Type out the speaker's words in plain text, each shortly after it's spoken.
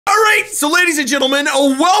Alright, so ladies and gentlemen,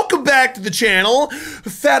 welcome back to the channel.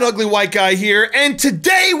 Fat Ugly White Guy here, and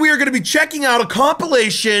today we are going to be checking out a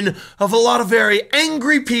compilation of a lot of very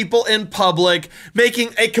angry people in public making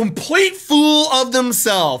a complete fool of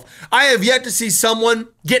themselves. I have yet to see someone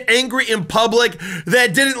get angry in public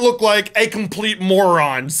that didn't look like a complete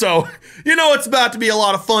moron, so you know it's about to be a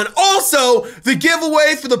lot of fun. Also, the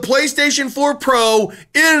giveaway for the PlayStation 4 Pro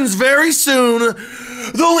ends very soon.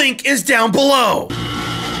 The link is down below.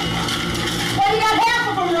 Well, you got half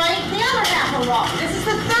of them right, the other half are wrong. This is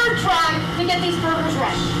the third try to get these burgers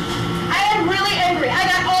right. I am really angry. I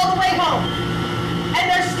got all the way home, and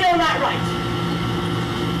they're still not right.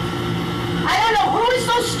 I don't know who is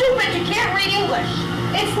so stupid you can't read English.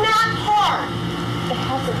 It's not hard.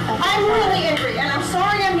 I'm really angry, and I'm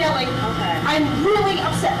sorry I'm yelling. Okay. I'm really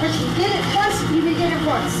upset, but you did it once, you did it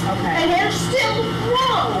once. Okay. And they're still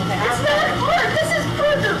wrong. Okay. It's not hard. This is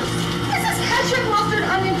burgers. This is ketchup, mustard,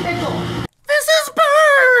 onion, pickle. This is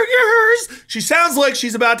burgers! She sounds like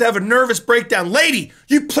she's about to have a nervous breakdown. Lady,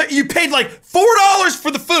 you paid like $4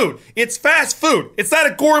 for the food. It's fast food. It's not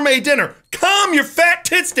a gourmet dinner. Calm your fat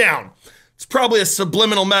tits down. It's probably a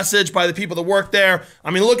subliminal message by the people that work there.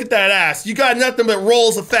 I mean, look at that ass. You got nothing but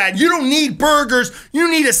rolls of fat. You don't need burgers.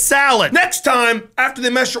 You need a salad. Next time, after they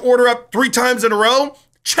mess your order up 3 times in a row,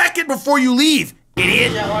 check it before you leave,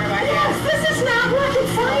 idiot. Yes, this is not rocket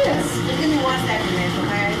science. Just give me 1 second, miss,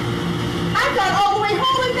 okay? I've got all the way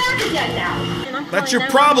home and back again now. That's your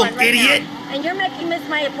problem, idiot. And you're making miss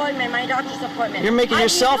my appointment, my doctor's appointment. You're making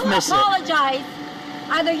yourself miss it. Apologize.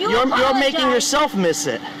 Either you're making yourself miss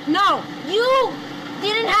it. No, you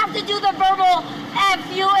didn't have to do the verbal F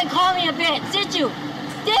you and call me a bitch, did you?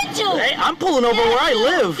 Did you? Hey, I'm pulling over where I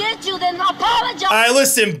live. Did you? Then apologize. All right,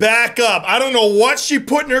 listen, back up. I don't know what she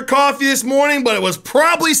put in her coffee this morning, but it was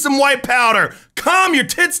probably some white powder. Calm your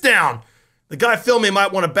tits down. The guy filming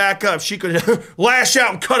might want to back up. She could lash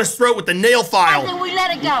out and cut his throat with the nail file. Then we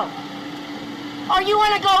let it go. Or you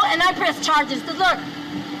want to go and I press charges. Because look,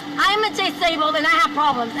 I'm disabled and I have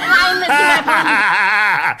problems. And I'm missing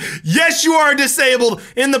my problems. Yes, you are disabled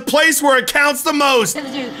in the place where it counts the most.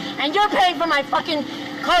 And you're paying for my fucking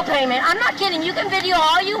co-payment. I'm not kidding. You can video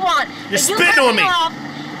all you want. You're spitting on me.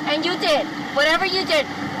 And you did. Whatever you did.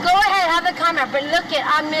 Go ahead, have the camera. But look it,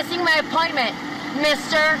 I'm missing my appointment.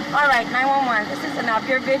 Mister, all right, 911, this is enough.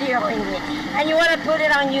 You're videoing me. And you want to put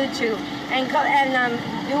it on YouTube. And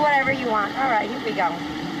do whatever you want. All right, here we go.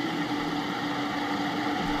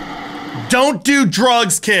 Don't do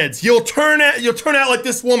drugs, kids. You'll turn out like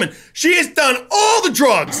this woman. She has done all the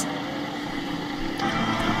drugs.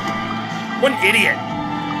 What an idiot.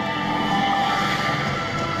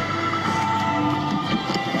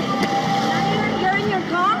 You're in your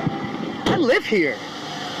car? I live here.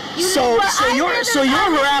 So you're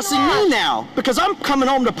harassing me now because I'm coming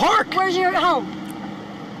home to park. Where's your home?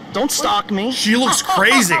 Don't stalk me. She looks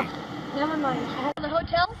crazy. Never mind. The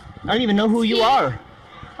hotel? I don't even know who you are.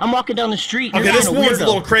 I'm walking down the street. Okay, this woman's a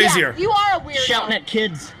little crazier. Yeah, you are a weirdo. Shouting at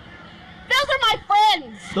kids. Those are my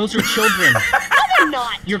friends. Those are children. No, they're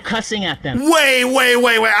not. You're cussing at them. Wait.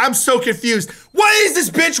 I'm so confused. Why is this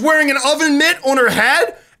bitch wearing an oven mitt on her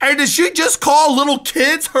head? And does she just call little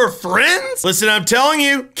kids her friends? Listen, I'm telling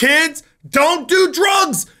you, kids, don't do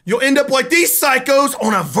drugs. You'll end up like these psychos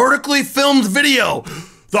on a vertically filmed video.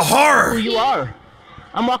 The horror. Who you are.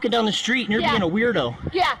 I'm walking down the street and you're being a weirdo.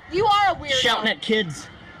 Yeah, you are a weirdo. Shouting at kids.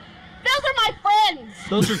 Those are my friends.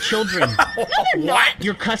 Those are children. No, they're not. What?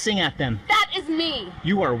 You're cussing at them. That is me.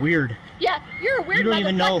 You are weird. Yeah, you're a weird You don't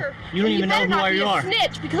even know. You don't even know who you are.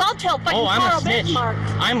 Snitch, because I'll tell fucking Oh, I'm Carl a snitch. Bismarck.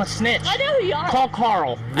 I'm a snitch. I know who you are. Call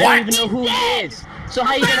Carl. What? I don't even know who he is. So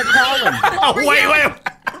how you gonna call him? Oh, wait.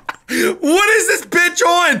 What is this bitch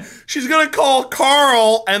on? She's gonna call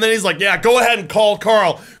Carl, and then he's like, yeah, go ahead and call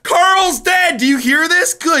Carl. Carl's dead. Do you hear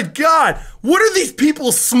this? Good God. What are these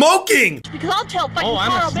people smoking? Because I'll tell fucking Oh, I'm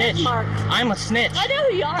Carl a snitch. Bismarck. I'm a snitch. I know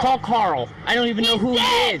who you are. Call Carl. I don't even know who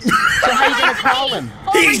dead. he is. So how you gonna call him?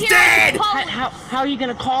 He's dead. How are you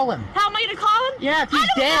gonna call him? How am I gonna call him? Yeah, if he's I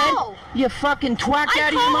don't dead, know. you fucking twacked out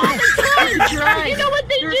of your call mind. him and tell him. You You know what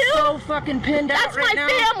they You're do? so fucking pinned That's out right my now.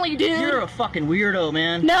 family, dude. You're a fucking weirdo,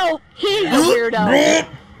 man. No, he's a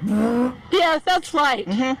weirdo. Yes, that's right.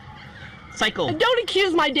 Psycho. And don't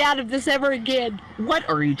accuse my dad of this ever again. What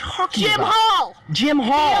are you talking Jim about? Hall. Jim He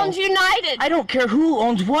Hall. owns United. I don't care who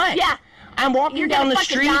owns what. Yeah. I'm walking You're down gonna the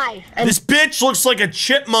fucking street. die. And This bitch looks like a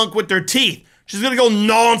chipmunk with their teeth. She's gonna go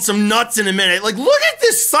gnaw on some nuts in a minute. Like, look at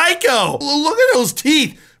this psycho. Look at those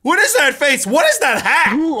teeth. What is that face? What is that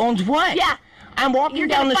hat? who owns what? Yeah. I'm walking You're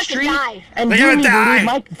down gonna the fucking street die. and They're you gonna need to die. leave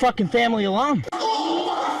my fucking family alone.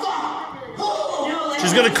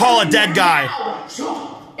 She's gonna call a dead guy.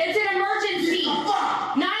 It's an emergency.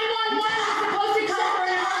 911 is supposed to come for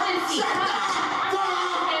an emergency.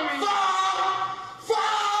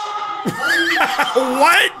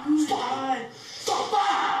 What?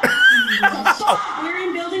 We're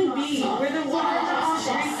in building B. We're the one across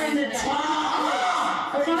the street from the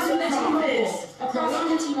across from the T-Mobile. Across from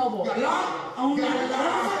the T-Mobile. Oh my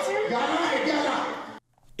God.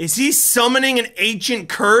 Is he summoning an ancient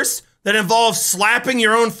curse that involves slapping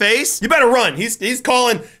your own face? You better run. He's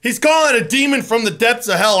calling a demon from the depths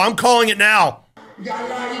of hell. I'm calling it now.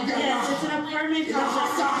 Yes, it's an apartment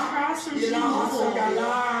complex across from T-Mobile.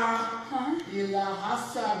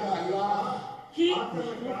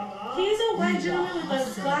 He's a white gentleman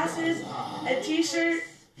with the glasses, a t-shirt.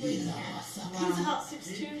 He's about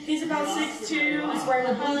 6'2". He's about 6'2". He's wearing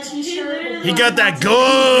a blue t-shirt. He got that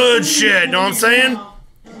good shit, know what I'm saying?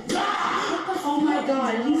 Oh my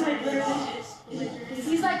God, he's like literally,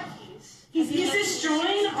 he's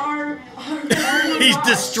destroying our He's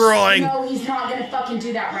destroying. No, he's not gonna fucking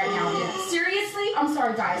do that right now. Seriously? I'm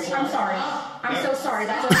sorry, guys. I'm sorry. I'm so sorry.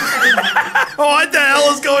 That's What the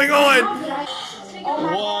hell is going on?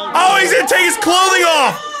 Oh, he's gonna take his clothing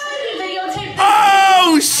off.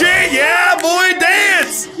 Oh shit, yeah, boy,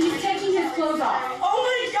 dance. He's taking his clothes off. oh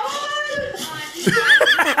my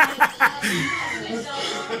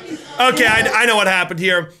God. Okay, I know what happened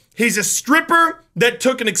here. He's a stripper that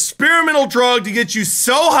took an experimental drug to get you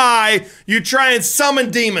so high, you try and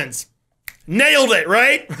summon demons. Nailed it,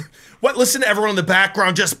 right? What? Listen to everyone in the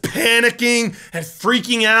background just panicking and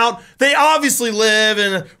freaking out. They obviously live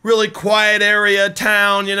in a really quiet area,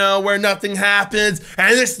 town, you know, where nothing happens.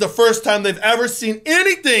 And this is the first time they've ever seen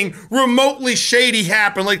anything remotely shady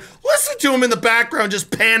happen. Like, listen to him in the background just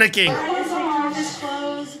panicking. He's on his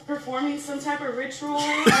clothes, performing some type of ritual.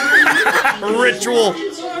 A ritual.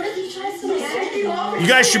 You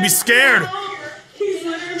guys should be scared. He's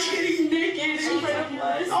literally getting naked in front of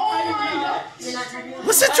us. Oh my God.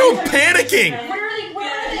 Listen to him panicking. Where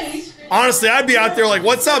are they? Honestly, I'd be out there like,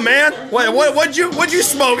 "What's up, man? What'd you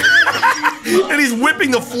smoke?" And he's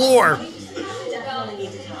whipping the floor.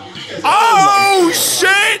 Oh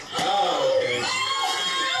shit!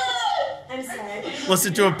 I'm sorry.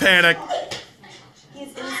 Listen to him panic.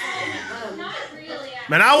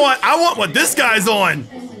 Man, I want what this guy's on.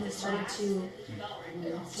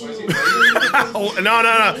 Oh,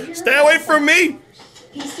 no. Stay away from me.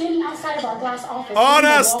 He's standing outside of our glass office. Oh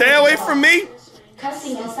no, stay away from me.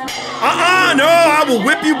 Cussing and something. No, I will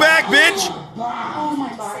whip you back, bitch. Oh my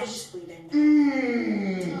gosh.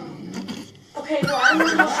 Okay, well, I'm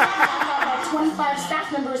gonna go about 25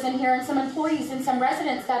 staff members in here and some employees and some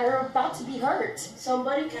residents that are about to be hurt.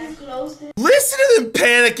 Somebody can close this. Listen to them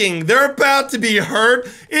panicking. They're about to be hurt.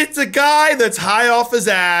 It's a guy that's high off his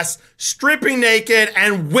ass, stripping naked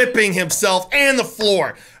and whipping himself and the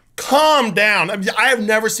floor. Calm down. I have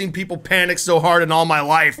never seen people panic so hard in all my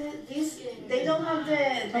life. They don't have the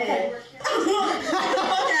Okay.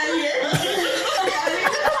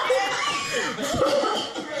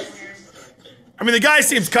 I mean, the guy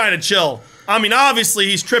seems kind of chill. I mean, obviously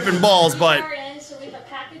he's tripping balls, but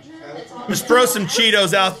just throw some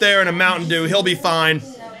Cheetos out there and a Mountain Dew. He'll be fine.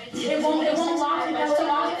 It won't lock. You have to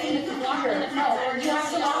lock it in the computer. No, you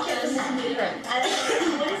have to lock it in the computer.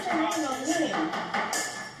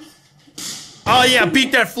 Oh yeah,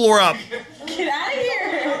 beat that floor up. Get out of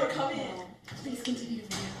here! Come in. Please continue.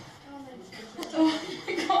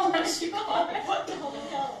 Oh my gosh, you what the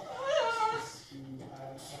hell?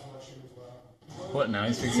 What now?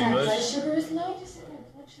 He speaks My blood English? sugar is low.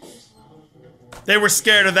 They were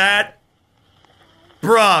scared of that.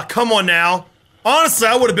 Bruh, come on now. Honestly,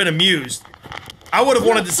 I would have been amused. I would have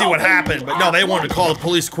wanted to see what happened, but no, they wanted to call the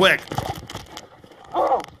police quick.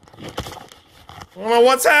 I don't know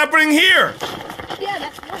what's happening here. Yeah,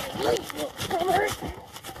 that's right.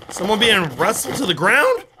 Someone being wrestled to the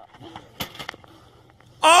ground?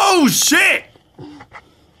 Oh, shit!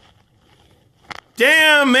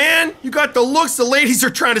 Damn, man. You got the looks. The ladies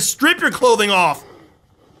are trying to strip your clothing off.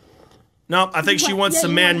 Nope, I think she wants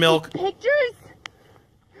some man milk. Pictures?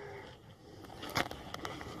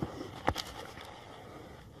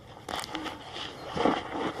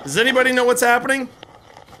 Does anybody know what's happening?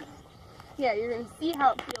 Yeah, you're gonna see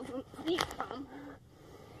how it feels when sleep comes.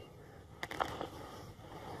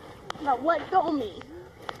 Now let go of me.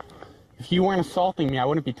 If you weren't assaulting me, I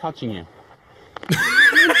wouldn't be touching you.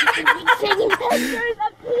 Taking pictures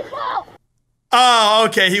of people! Oh,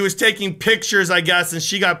 okay. He was taking pictures, I guess, and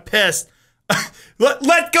she got pissed.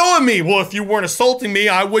 Let go of me. Well, if you weren't assaulting me,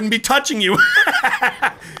 I wouldn't be touching you.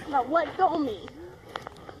 Now let go of me.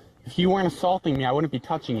 If you weren't assaulting me, I wouldn't be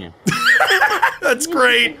touching you. That's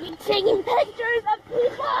great. Taking pictures of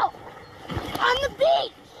people on the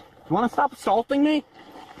beach. You want to stop assaulting me?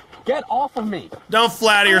 Get off of me. Don't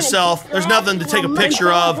flatter yourself. There's nothing to take a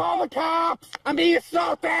picture of. Call the cops. I'm being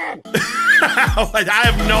assaulted. I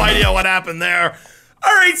have no idea what happened there.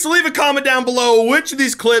 All right, so leave a comment down below. Which of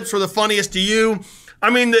these clips were the funniest to you? I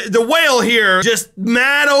mean, the whale here, just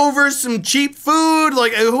mad over some cheap food.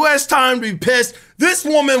 Like, who has time to be pissed? This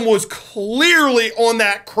woman was clearly on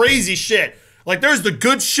that crazy shit. Like, there's the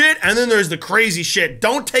good shit, and then there's the crazy shit.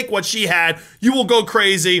 Don't take what she had. You will go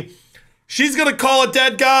crazy. She's gonna call a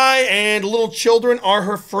dead guy, and little children are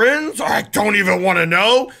her friends? I don't even want to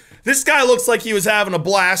know. This guy looks like he was having a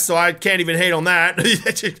blast, so I can't even hate on that.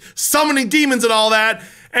 Summoning demons and all that.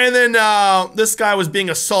 And then this guy was being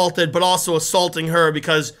assaulted, but also assaulting her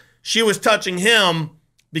because she was touching him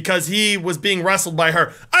because he was being wrestled by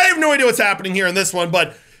her. I have no idea what's happening here in this one,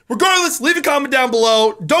 but regardless, leave a comment down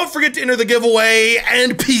below. Don't forget to enter the giveaway,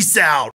 and peace out.